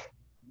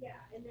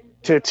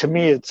 To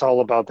me, it's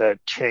all about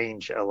that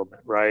change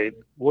element, right?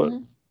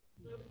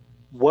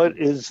 What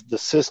is the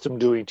system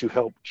doing to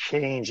help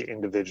change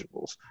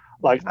individuals?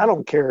 Like, I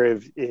don't care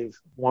if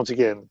once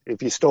again,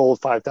 if you stole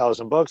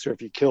 $5,000 or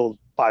if you killed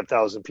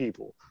 5,000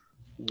 people,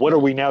 what are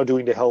we now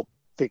doing to help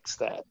fix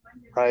that?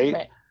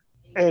 Right.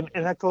 And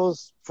that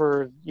goes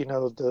for,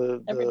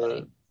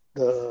 the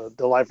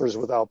lifers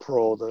without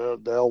parole, the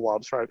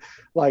LWOPs, right?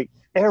 Like,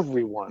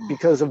 everyone,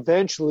 because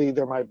eventually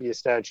there might be a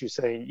statute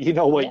saying, you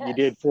know what, you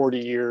did 40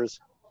 years.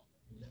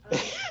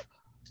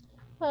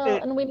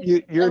 Well, and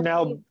you're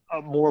now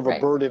more of a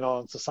burden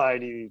on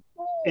society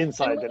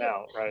inside than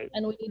out, right?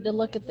 And we need to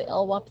look at the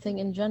LWOP thing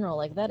in general.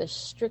 Like, that is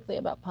strictly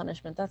about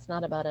punishment. That's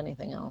not about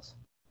anything else.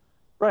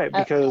 Right,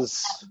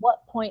 because... At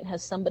what point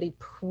has somebody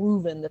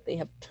proven that they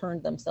have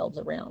turned themselves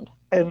around?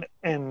 And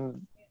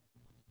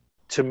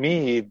to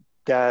me,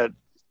 that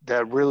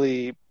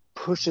really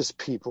pushes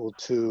people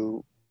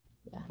to,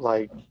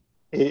 like,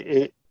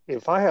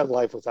 if I had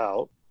life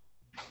without,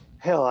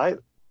 hell, I'd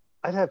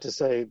have to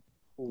say,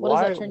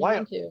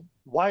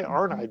 why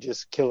aren't I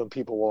just killing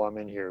people while I'm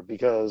in here?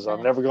 Because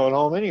I'm never going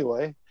home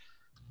anyway.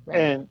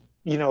 And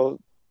I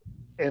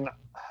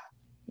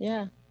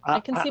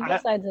can see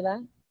both sides of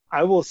that.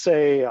 I will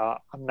say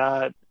I'm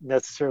not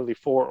necessarily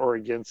for or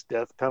against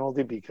death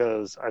penalty,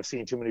 because I've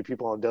seen too many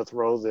people on death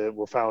row that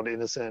were found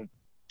innocent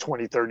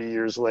 20, 30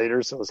 years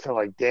later. So it's kind of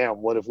like,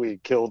 damn, what if we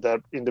had killed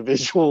that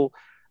individual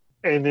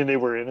and then they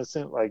were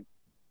innocent? Like,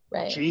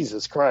 Right.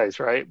 Jesus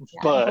Christ, right?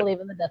 Yeah, I don't believe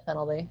in the death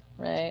penalty,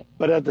 right?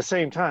 But at the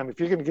same time, if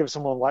you're going to give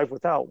someone life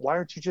without, why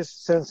aren't you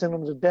just send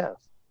them to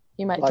death?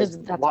 You might, Like, because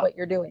that's what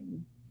you're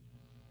doing.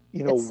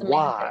 It's semantics.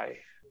 Why?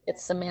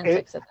 It's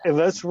semantics.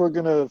 Unless we're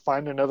going to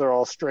find another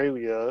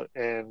Australia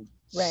and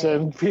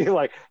send people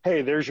like,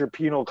 hey, there's your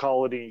penal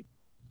colony.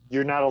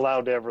 You're not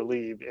allowed to ever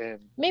leave.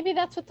 And maybe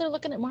that's what they're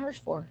looking at Mars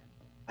for.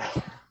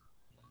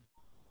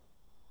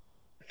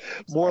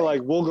 More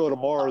like we'll go to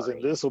Mars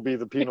and this will be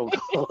the penal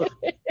colony.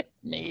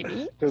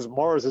 Maybe. Because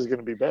Mars is going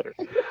to be better.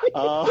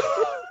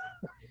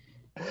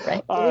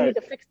 Right. So we need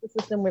to fix the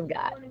system we've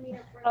got.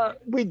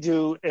 We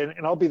do. And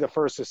I'll be the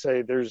first to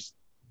say there's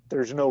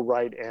no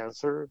right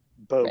answer,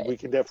 but we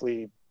can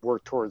definitely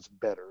work towards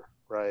better.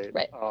 Right.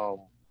 Right.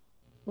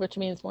 Which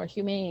means more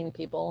humane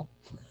people.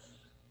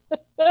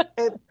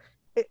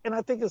 And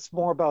I think it's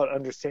more about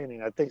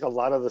understanding. I think a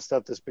lot of the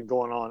stuff that's been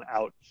going on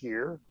out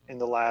here in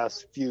the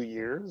last few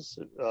years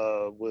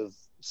with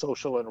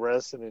social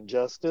unrest and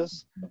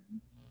injustice,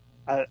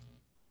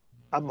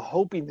 I'm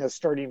hoping that's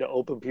starting to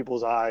open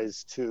people's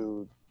eyes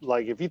to,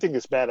 like, if you think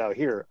it's bad out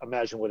here,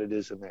 imagine what it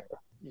is in there,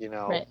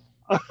 Right.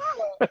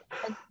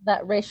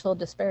 That racial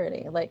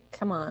disparity, like,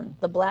 come on,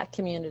 the Black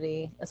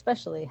community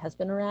especially has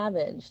been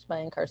ravaged by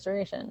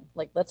incarceration.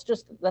 Like, that's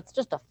just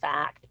a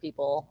fact,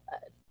 people.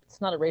 It's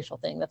not a racial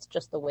thing. That's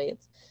just the way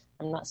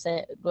I'm not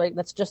saying, like,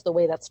 that's just the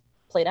way that's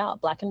played out.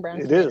 Black and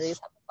brown communities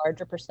have a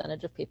larger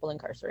percentage of people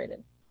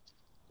incarcerated.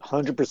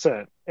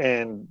 100%.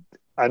 And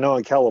I know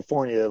in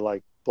California,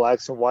 like,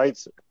 blacks and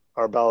whites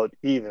are about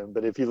even,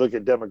 but if you look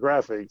at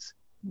demographics,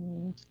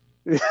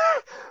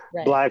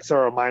 blacks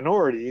are a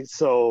minority,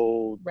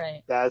 so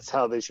that's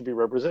how they should be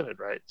represented,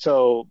 right?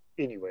 So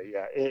anyway,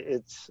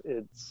 it's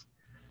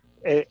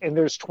and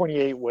there's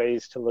 28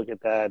 ways to look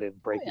at that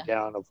and break it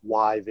down of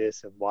why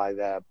this and why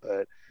that,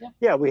 but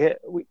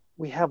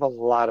we have a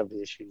lot of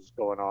issues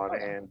going on,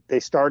 and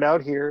they start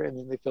out here and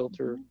then they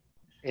filter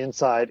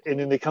inside and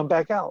then they come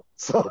back out.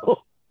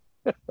 So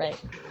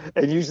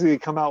and usually they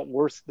come out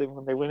worse than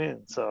when they went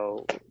in.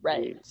 So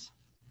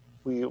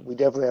we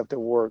definitely have to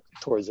work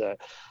towards that.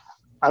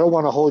 I don't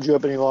want to hold you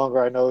up any longer.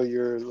 I know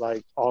you're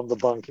like on the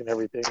bunk and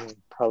everything, and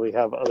probably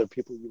have other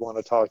people you want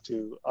to talk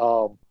to.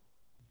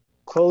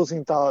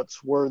 Closing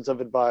thoughts, words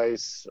of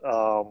advice.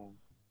 Go.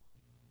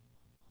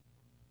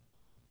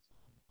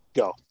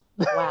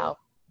 Wow.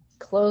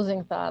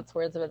 Closing thoughts,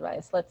 words of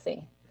advice. Let's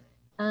see.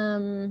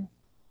 I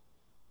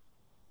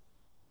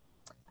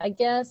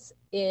guess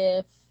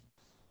if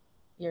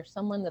you're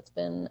someone that's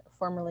been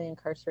formerly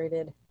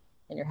incarcerated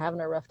and you're having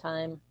a rough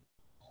time,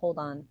 hold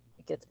on,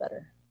 it gets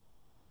better.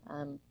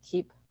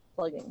 Keep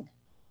plugging.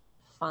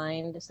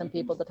 Find some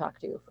people to talk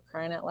to. For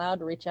crying out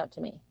loud, reach out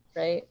to me,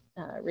 right?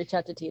 Reach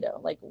out to Tito.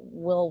 Like,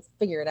 we'll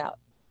figure it out.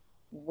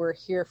 We're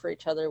here for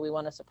each other. We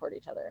want to support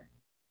each other.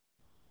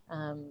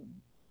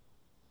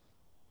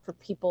 For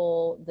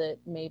people that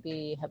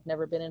maybe have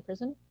never been in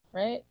prison,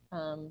 right?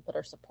 But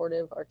are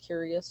supportive, are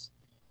curious.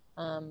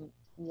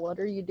 What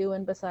are you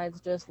doing besides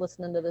just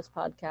listening to this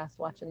podcast,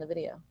 watching the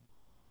video,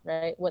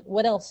 right?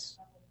 What else?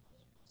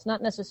 It's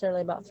not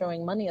necessarily about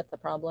throwing money at the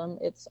problem.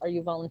 It's, are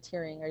you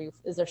volunteering?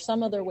 Is there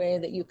some other way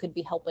that you could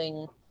be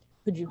helping?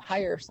 Could you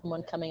hire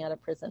someone coming out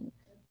of prison?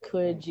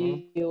 Could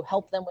you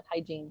help them with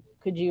hygiene?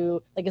 Could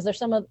you, like, is there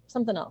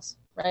something else,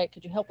 right?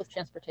 Could you help with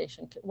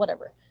transportation?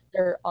 Whatever.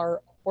 There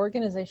are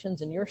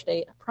organizations in your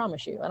state, I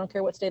promise you, I don't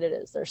care what state it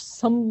is, there's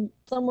some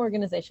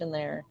organization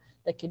there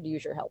that could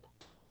use your help,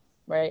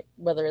 right?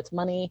 Whether it's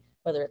money,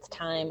 whether it's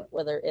time,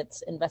 whether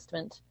it's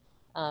investment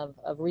of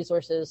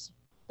resources,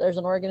 there's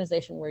an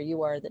organization where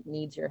you are that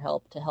needs your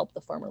help to help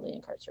the formerly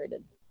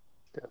incarcerated.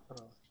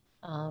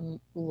 Definitely.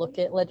 Look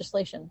at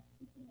legislation.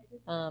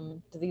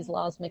 Do these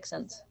laws make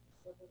sense?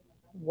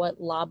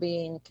 What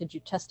lobbying, could you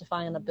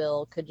testify on a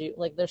bill? Could you,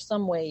 like, there's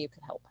some way you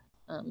could help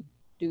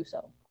do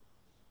so.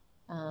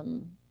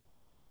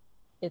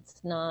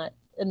 It's not,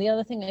 and the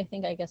other thing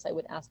I guess I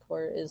would ask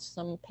for is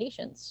some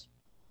patience.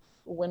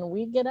 When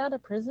we get out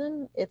of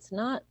prison, it's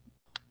not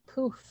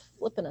poof,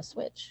 flipping a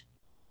switch.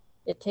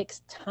 It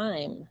takes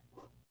time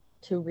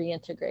to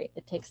reintegrate.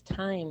 It takes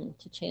time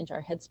to change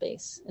our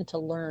headspace and to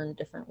learn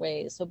different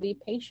ways. So be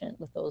patient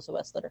with those of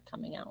us that are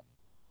coming out.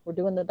 We're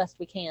doing the best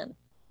we can.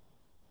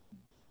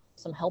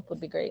 Some help would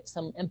be great,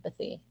 some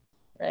empathy,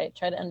 right?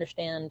 Try to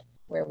understand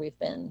where we've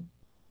been.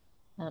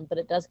 But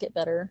it does get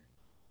better.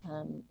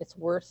 It's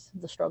worth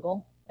the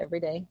struggle every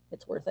day.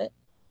 It's worth it.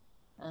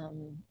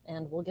 And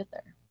we'll get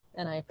there.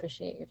 And I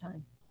appreciate your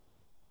time.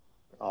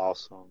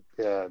 Awesome.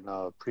 Yeah,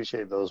 no,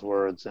 appreciate those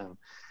words.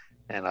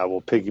 And I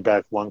will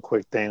piggyback one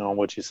quick thing on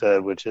what you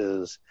said, which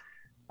is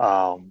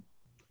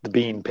the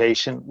being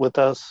patient with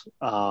us.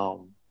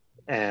 And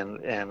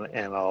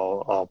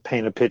I'll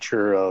paint a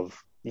picture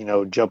of,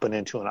 jumping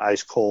into an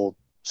ice cold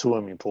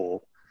swimming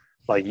pool.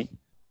 Like,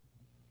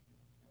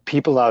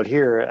 people out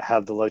here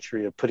have the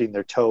luxury of putting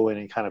their toe in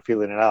and kind of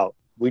feeling it out.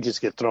 We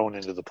just get thrown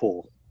into the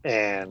pool,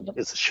 and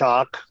it's a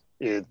shock.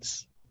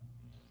 It's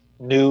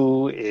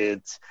new.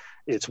 It's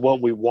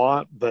what we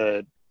want,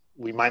 but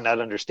we might not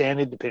understand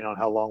it depending on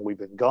how long we've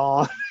been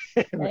gone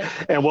and,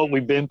 Right. and what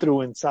we've been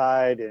through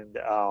inside.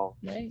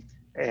 Right.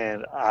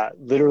 And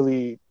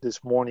literally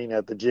this morning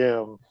at the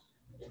gym,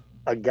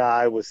 a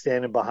guy was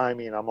standing behind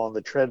me and I'm on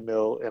the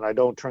treadmill and I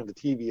don't turn the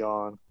TV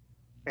on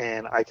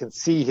and I can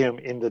see him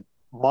in the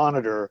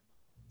monitor.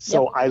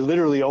 So Yep. I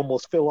literally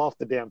almost fell off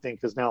the damn thing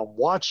because now I'm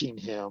watching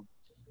him.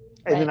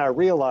 And then Right. I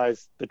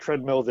realized the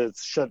treadmill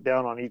that's shut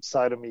down on each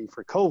side of me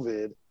for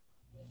COVID,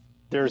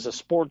 there's a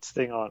sports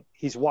thing on.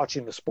 He's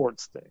watching the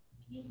sports thing.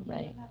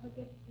 Right.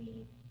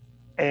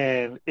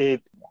 And But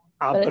it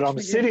I'm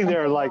triggers sitting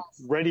there something like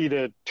else. ready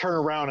to turn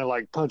around and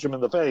like punch him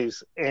in the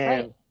face.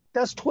 And Right.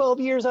 that's 12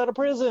 years out of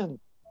prison.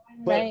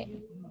 But Right.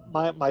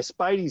 my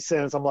spidey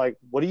sense, I'm like,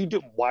 what are you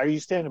doing? Why are you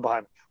standing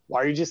behind me?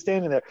 Why are you just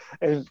standing there?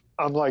 And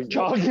I'm like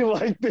jogging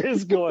like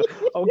this, going,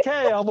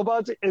 okay, I'm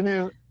about to. And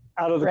then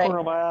out of the Right. corner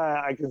of my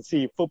eye, I can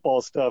see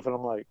football stuff, and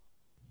I'm like,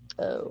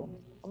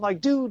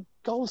 dude,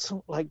 go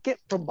get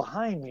from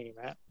behind me,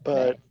 man.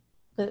 But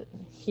But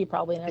he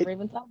probably never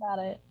even thought about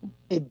it.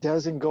 it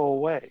doesn't go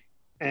away,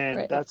 and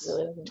Right. It that's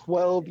really doesn't.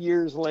 12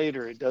 years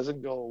later. It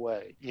doesn't go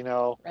away,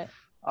 Right.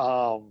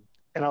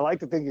 And I like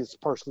to think it's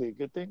partially a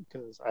good thing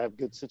because I have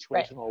good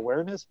situational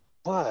awareness,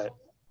 but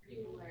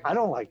I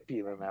don't like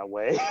feeling that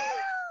way.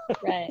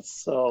 Right.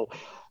 So,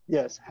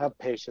 yes, have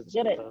patience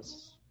Get with it.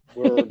 us.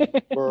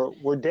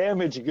 We're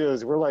damaged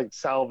goods. We're like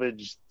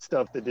salvage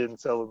stuff that didn't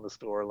sell in the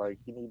store. Like,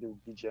 you need to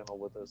be gentle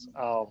with us.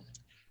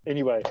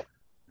 Anyway,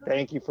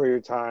 thank you for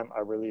your time. I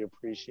really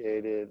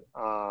appreciate it.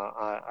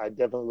 I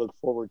definitely look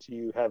forward to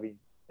you having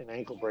an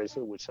ankle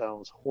bracelet, which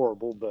sounds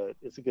horrible, but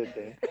it's a good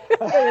thing.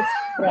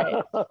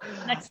 Right.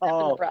 Next step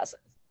in the process.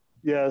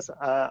 Yes,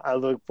 I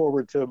look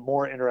forward to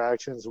more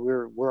interactions.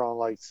 We're on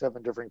like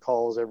 7 different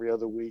calls every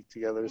other week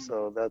together,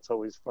 so that's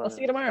always fun. I'll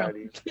see you tomorrow.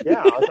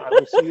 Yeah, I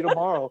will see you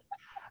tomorrow.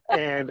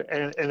 And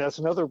that's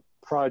another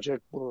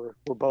project we're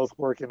both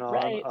working on.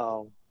 Right.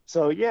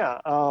 So yeah,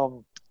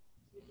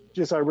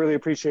 just I really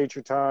appreciate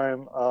your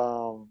time.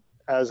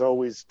 As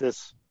always,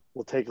 this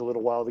will take a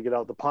little while to get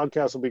out. The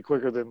podcast will be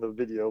quicker than the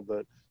video,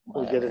 but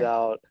we'll get it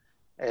out.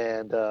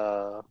 And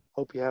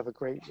hope you have a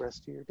great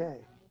rest of your day.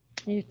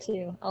 You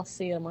too. I'll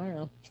see you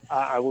tomorrow.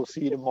 I will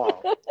see you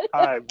tomorrow.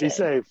 All right. Be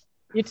safe.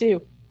 You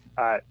too.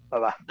 All right.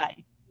 Bye-bye.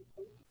 Bye.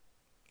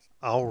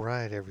 All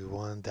right,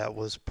 everyone. That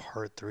was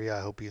part 3. I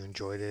hope you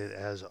enjoyed it.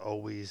 As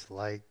always,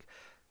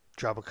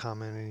 drop a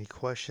comment, any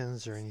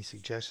questions or any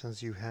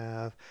suggestions you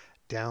have.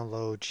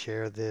 Download,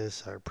 share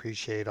this. I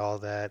appreciate all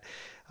that.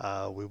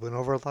 We went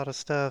over a lot of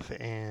stuff,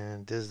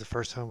 and this is the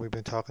first time we've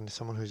been talking to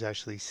someone who's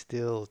actually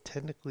still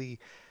technically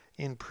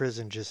in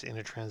prison, just in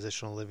a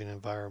transitional living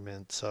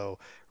environment. So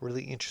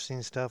really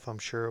interesting stuff. I'm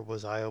sure it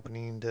was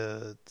eye-opening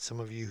to some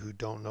of you who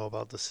don't know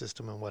about the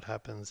system and what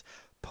happens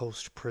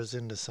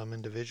post-prison to some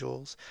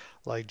individuals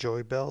like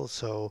Joy Bell.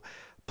 So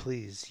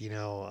please,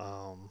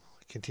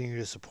 continue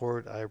to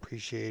support. I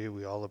appreciate it.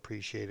 We all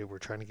appreciate it. We're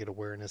trying to get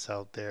awareness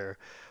out there.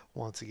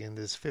 Once again,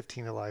 this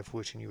 15 to Life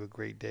wishing you a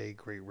great day,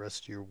 great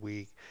rest of your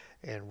week.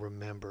 And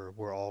remember,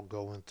 we're all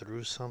going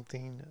through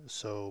something.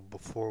 So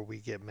before we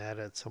get mad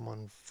at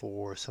someone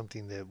for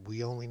something that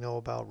we only know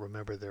about,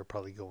 remember they're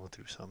probably going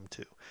through something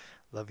too.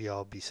 Love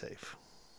y'all. Be safe.